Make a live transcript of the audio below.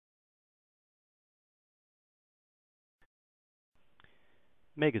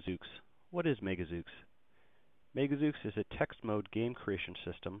Megazeux. What is Megazeux? Megazeux is a text mode game creation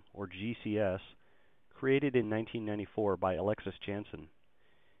system, or GCS, created in 1994 by Alexis Janson.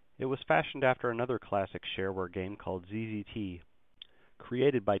 It was fashioned after another classic shareware game called ZZT,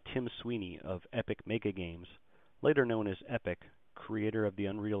 created by Tim Sweeney of Epic Mega Games, later known as Epic, creator of the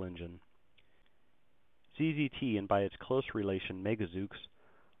Unreal Engine. ZZT, and by its close relation Megazeux,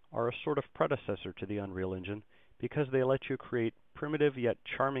 are a sort of predecessor to the Unreal Engine because they let you create primitive yet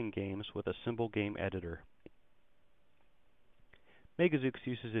charming games with a simple game editor. Megazeux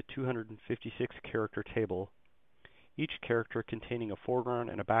uses a 256-character table, each character containing a foreground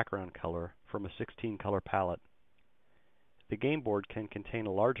and a background color from a 16-color palette. The game board can contain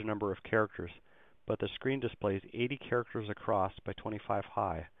a large number of characters, but the screen displays 80 characters across by 25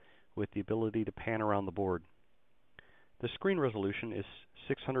 high, with the ability to pan around the board. The screen resolution is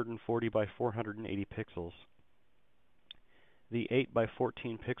 640 by 480 pixels. The 8 by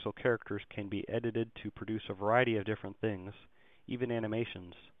 14 pixel characters can be edited to produce a variety of different things, even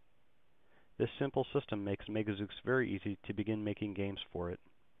animations. This simple system makes Megazeux very easy to begin making games for it.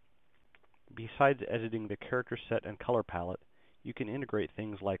 Besides editing the character set and color palette, you can integrate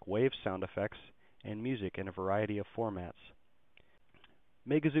things like wave sound effects and music in a variety of formats.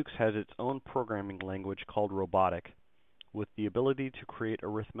 Megazeux has its own programming language called Robotic, with the ability to create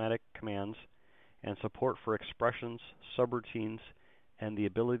arithmetic commands and support for expressions, subroutines, and the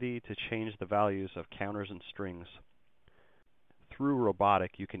ability to change the values of counters and strings. Through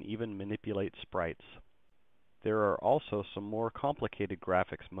Robotic, you can even manipulate sprites. There are also some more complicated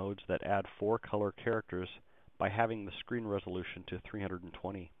graphics modes that add 4 color characters by having the screen resolution to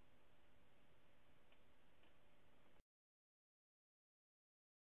 320.